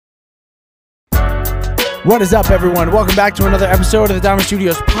What is up, everyone? Welcome back to another episode of the Diamond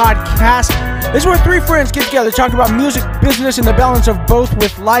Studios podcast. This is where three friends get together, talk about music, business, and the balance of both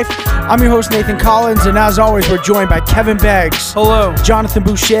with life. I'm your host, Nathan Collins, and as always, we're joined by Kevin Beggs. Hello. Jonathan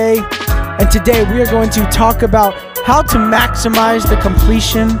Boucher. And today we are going to talk about how to maximize the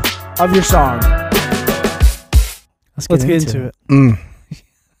completion of your song. Let's get into it.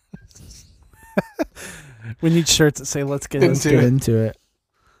 We need shirts that say "Let's get into it."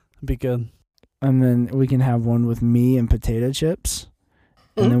 Be good. And then we can have one with me and potato chips.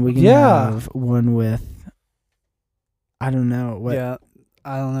 And then we can have one with, I don't know. What? Yeah,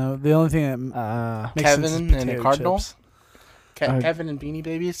 I don't know. The only thing that makes sense is Kevin and a potato Cardinal? chips. Kevin and Beanie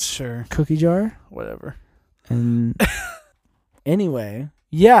Babies? Sure. Cookie jar? Whatever. And anyway,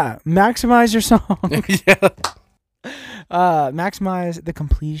 yeah, maximize your song. Maximize the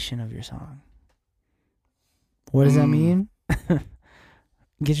completion of your song. What does that mean?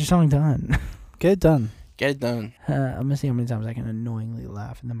 Get your song done. Get it done. Get it done. I'm going to see how many times I can annoyingly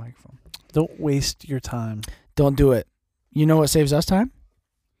laugh in the microphone. Don't waste your time. Don't do it. You know what saves us time?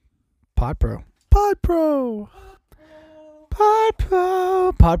 PodPro. PodPro.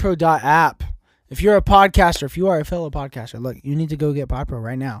 PodPro. PodPro.app. If you're a podcaster, if you are a fellow podcaster, look, you need to go get PodPro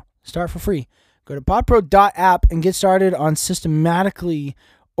right now. Start for free. Go to podpro.app and get started on systematically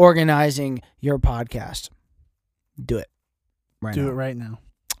organizing your podcast. Do it. Do it right now.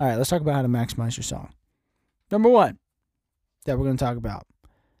 All right, let's talk about how to maximize your song. Number one that we're going to talk about,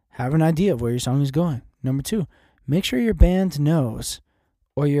 have an idea of where your song is going. Number two, make sure your band knows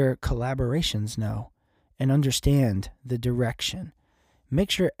or your collaborations know and understand the direction.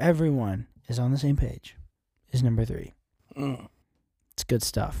 Make sure everyone is on the same page is number three. It's good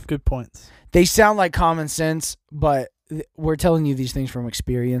stuff. Good points. They sound like common sense, but we're telling you these things from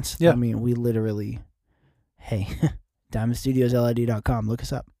experience. Yeah. I mean, we literally, hey, DiamondStudiosLID.com. Look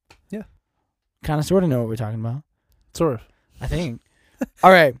us up. Yeah. Kind of sort of know what we're talking about. Sort of. I think.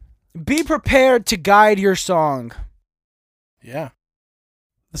 All right. Be prepared to guide your song. Yeah.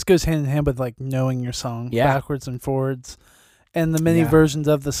 This goes hand in hand with like knowing your song backwards and forwards and the many versions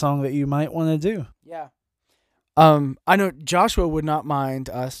of the song that you might want to do. Yeah. I know Joshua would not mind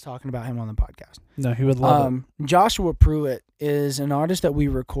us talking about him on the podcast. No, he would love it. Joshua Pruitt is an artist that we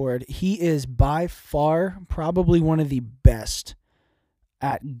record. He is by far probably one of the best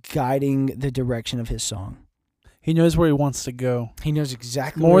at guiding the direction of his song. He knows where he wants to go. He knows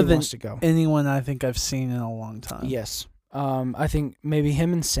exactly More where he than wants to go. Anyone I think I've seen in a long time. Yes. I think maybe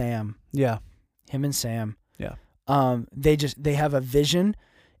him and Sam. Yeah. Him and Sam. Yeah. They have a vision.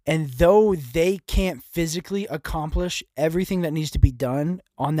 And though they can't physically accomplish everything that needs to be done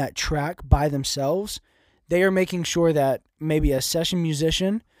on that track by themselves, they are making sure that maybe a session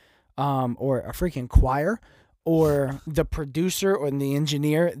musician or a freaking choir or the producer or the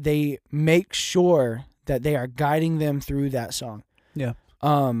engineer, they make sure that they are guiding them through that song. Yeah.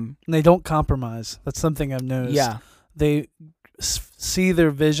 And they don't compromise. That's something I've noticed. Yeah. They see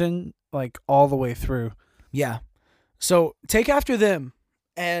their vision like all the way through. Yeah. So take after them.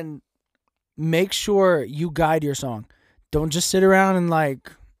 And make sure you guide your song. Don't just sit around and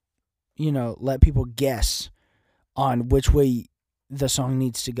let people guess on which way the song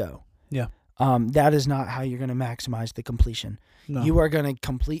needs to go. Yeah. That is not how you're going to maximize the completion. No. You are going to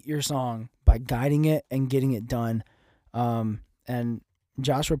complete your song by guiding it and getting it done. And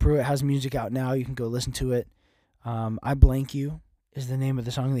Joshua Pruitt has music out now. You can go listen to it. I Blank You is the name of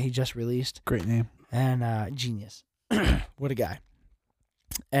the song that he just released. Great name. And genius. What a guy.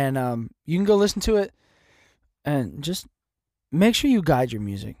 And you can go listen to it and just make sure you guide your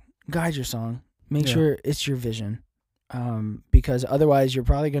music, guide your song, make sure it's your vision, because otherwise you're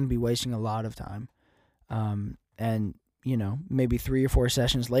probably going to be wasting a lot of time. And, maybe 3 or 4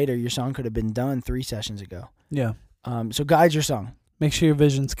 sessions later, your song could have been done 3 sessions ago. Yeah. So guide your song. Make sure your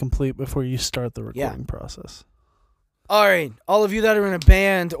vision's complete before you start the recording process. All right. All of you that are in a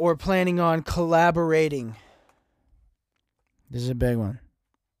band or planning on collaborating, this is a big one.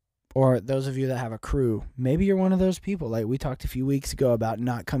 Or those of you that have a crew, maybe you're one of those people. Like we talked a few weeks ago about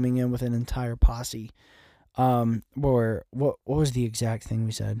not coming in with an entire posse. Or what was the exact thing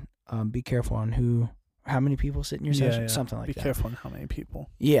we said? Be careful on how many people sit in your session, something like that. Be careful on how many people.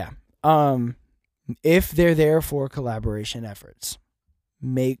 Yeah. If they're there for collaboration efforts,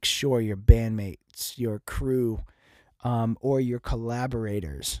 make sure your bandmates, your crew, or your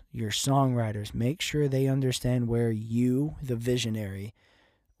collaborators, your songwriters, make sure they understand where you, the visionary,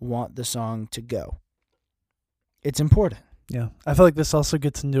 want the song to go. It's important. Yeah. I feel like this also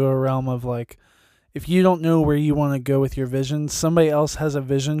gets into a realm of like, if you don't know where you want to go with your vision, somebody else has a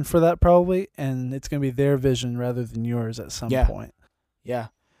vision for that probably, and it's going to be their vision rather than yours at some point. Yeah.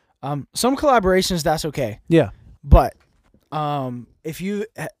 Some collaborations, that's okay. Yeah. But if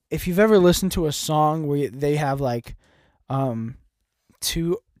you've ever listened to a song where they have like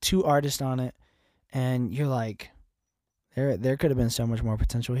two artists on it, and you're like, there could have been so much more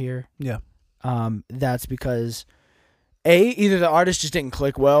potential here. Yeah. That's because either the artist just didn't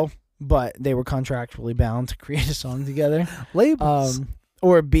click well, but they were contractually bound to create a song together. Labels.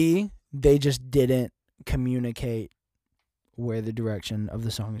 Or B, they just didn't communicate where the direction of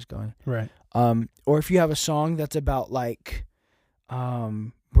the song is going. Right. Or if you have a song that's about like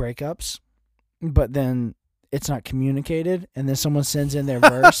breakups, but then it's not communicated, and then someone sends in their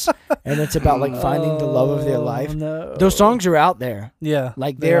verse and it's about like finding the love of their life. No. Those songs are out there. Yeah.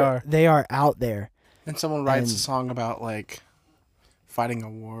 Like they are out there. And someone writes a song about like fighting a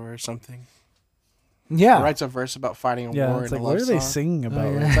war or something. Yeah. Or writes a verse about fighting a war. It's in like, a love what are they song. singing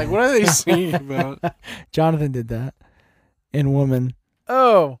about? yeah. It's like, what are they singing about? Jonathan did that in Woman.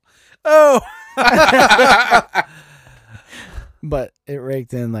 Oh. But it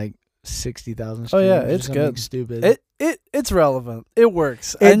raked in like 60,000 streams. Oh yeah, or it's something good. Stupid. It's relevant. It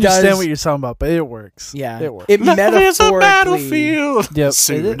works. It I understand does. what you're talking about, but it works. Yeah. It works. It Love is a metaphorically battlefield. Yep.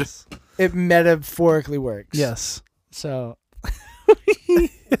 Sued. It is. it metaphorically works. Yes. So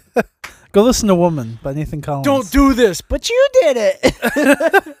Go listen to "Woman" by Nathan Collins. don't do this, but you did it.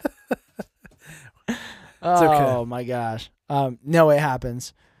 okay. Oh my gosh. No, it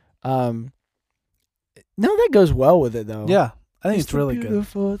happens. No, that goes well with it though. Yeah, I think it's the really good.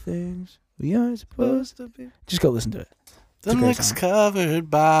 beautiful things we are supposed to be. Just go listen to it. The a great next song. covered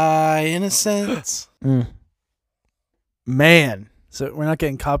by innocence. Man. So we're not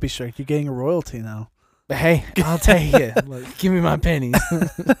getting copy strike. You're getting a royalty now. Hey, I'll take it. Look, give me my pennies.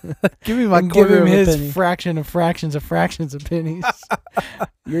 Give me my And give quarter him of a his penny. fraction of fractions of fractions of pennies.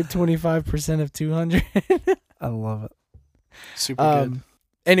 You're 25% of 200. I love it. Super good.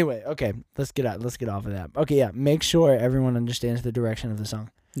 Anyway, okay, let's get off of that. Okay, yeah, make sure everyone understands the direction of the song.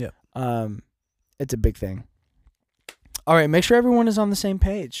 Yeah. It's a big thing. All right, make sure everyone is on the same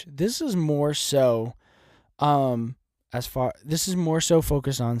page. This is more so this is more so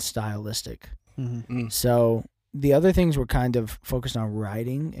focused on stylistic. Mm-hmm. So the other things were kind of focused on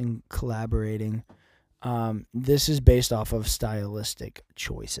writing and collaborating. This is based off of stylistic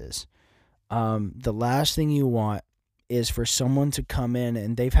choices. The last thing you want is for someone to come in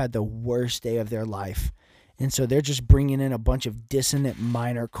and they've had the worst day of their life, and so they're just bringing in a bunch of dissonant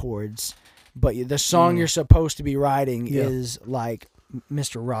minor chords, but the song you're supposed to be writing is like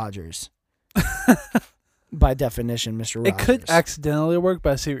Mr. Rogers. By definition, Mr. Rogers. It could accidentally work,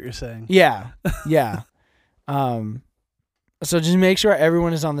 but I see what you're saying. Yeah. So just make sure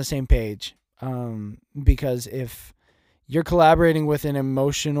everyone is on the same page. Because if you're collaborating with an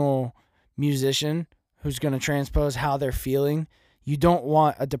emotional musician who's going to transpose how they're feeling, you don't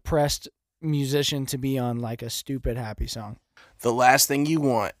want a depressed musician to be on like a stupid happy song. The last thing you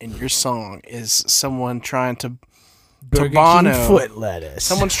want in your song is someone trying to Burger Bono. King foot lettuce.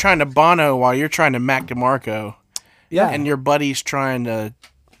 Someone's trying to Bono while you're trying to Mac DeMarco. Yeah. And your buddy's trying to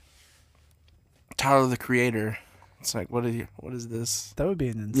Tyler the Creator. It's like, what is this? That would be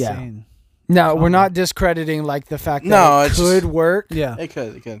an insane. No, we're not discrediting like the fact that No, it it's could just- work. Yeah. It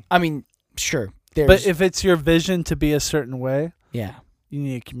could. I mean, sure. But if it's your vision to be a certain way, yeah, you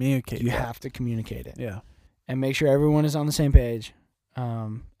need to communicate. you that. have to communicate it. Yeah. And make sure everyone is on the same page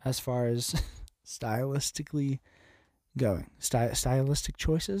as far as stylistically going. Stylistic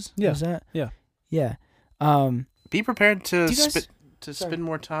choices? Yeah. Is that? Yeah. Yeah. Be prepared to Do you guys- spend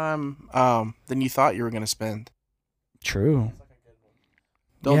more time than you thought you were going to spend. True.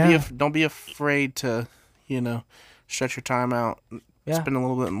 Don't be afraid to, stretch your time out, Yeah. spend a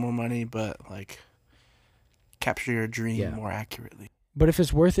little bit more money, but like capture your dream Yeah. more accurately. But if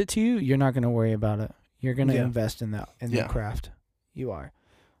it's worth it to you, you're not going to worry about it. You're going to Yeah. invest in that the Yeah. craft. You are.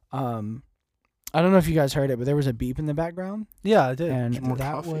 I don't know if you guys heard it, but there was a beep in the background. Yeah, I did. And More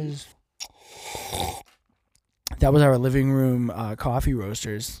that coffee. was our living room coffee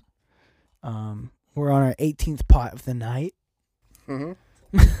roasters. We're on our 18th pot of the night. Mm-hmm.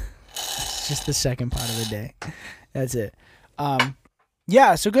 It's just the second pot of the day. That's it.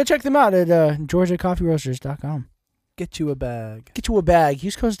 Yeah, so go check them out at GeorgiaCoffeeRoasters.com. Get you a bag. Get you a bag.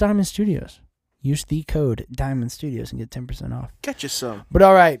 Use code Diamond Studios. Use the code Diamond Studios and get 10% off. Get you some. But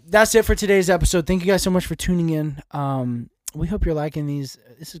all right, that's it for today's episode. Thank you guys so much for tuning in. We hope you're liking these.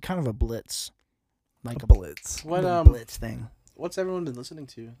 This is kind of a blitz. Like A blitz. What little blitz thing. What's everyone been listening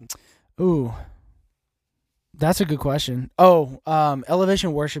to? Ooh. That's a good question. Oh,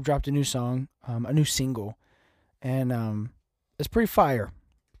 Elevation Worship dropped a new song, a new single. And it's pretty fire.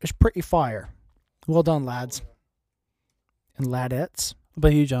 It's pretty fire. Well done, lads. And ladettes. What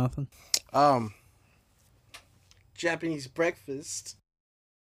about you, Jonathan? Japanese breakfast.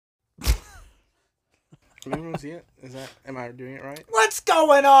 Anyone see it? Am I doing it right? What's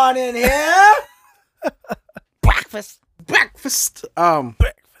going on in here? Breakfast. Breakfast.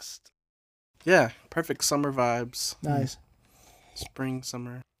 Yeah, perfect summer vibes. Nice. Spring,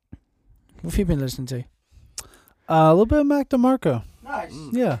 summer. What have you been listening to? A little bit of Mac DeMarco. Nice.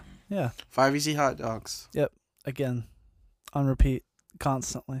 Yeah. 5 Easy Hot Dogs. Yep. Again, on repeat,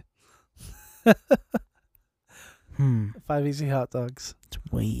 constantly. 5 Easy Hot Dogs.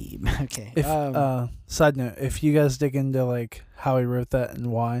 Dweeb. Okay. Side note, if you guys dig into like how he wrote that and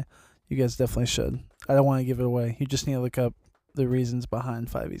why, you guys definitely should. I don't want to give it away. You just need to look up the reasons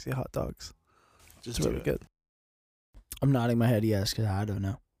behind 5 Easy Hot Dogs. Just it's really good. I'm nodding my head yes because I don't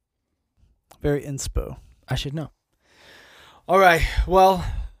know. Very inspo. I should know. All right. Well,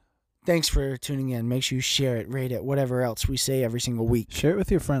 thanks for tuning in. Make sure you share it, rate it, whatever else we say every single week. Share it with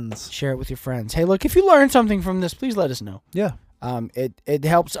your friends. Share it with your friends. Hey, look, if you learned something from this, please let us know. Yeah. It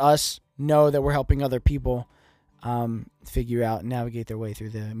helps us know that we're helping other people figure out and navigate their way through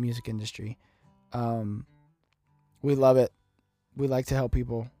the music industry. We love it. We like to help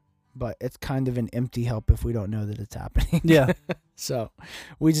people, but it's kind of an empty help if we don't know that it's happening. Yeah. So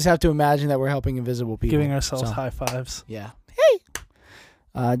we just have to imagine that we're helping invisible people. Giving ourselves high fives. Yeah. Hey!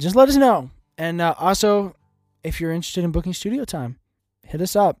 Just let us know. And also, if you're interested in booking studio time, hit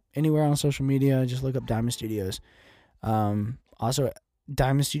us up anywhere on social media. Just look up Diamond Studios. Also,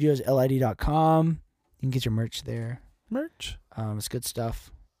 diamondstudios.lid.com. You can get your merch there. It's good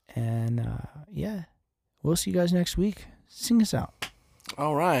stuff. And, yeah, we'll see you guys next week. Sing us out.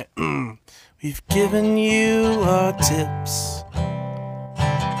 All right. We've given you our tips.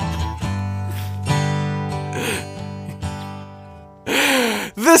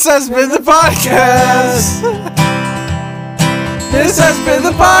 This has been the podcast. This has been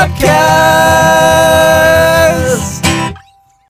the podcast.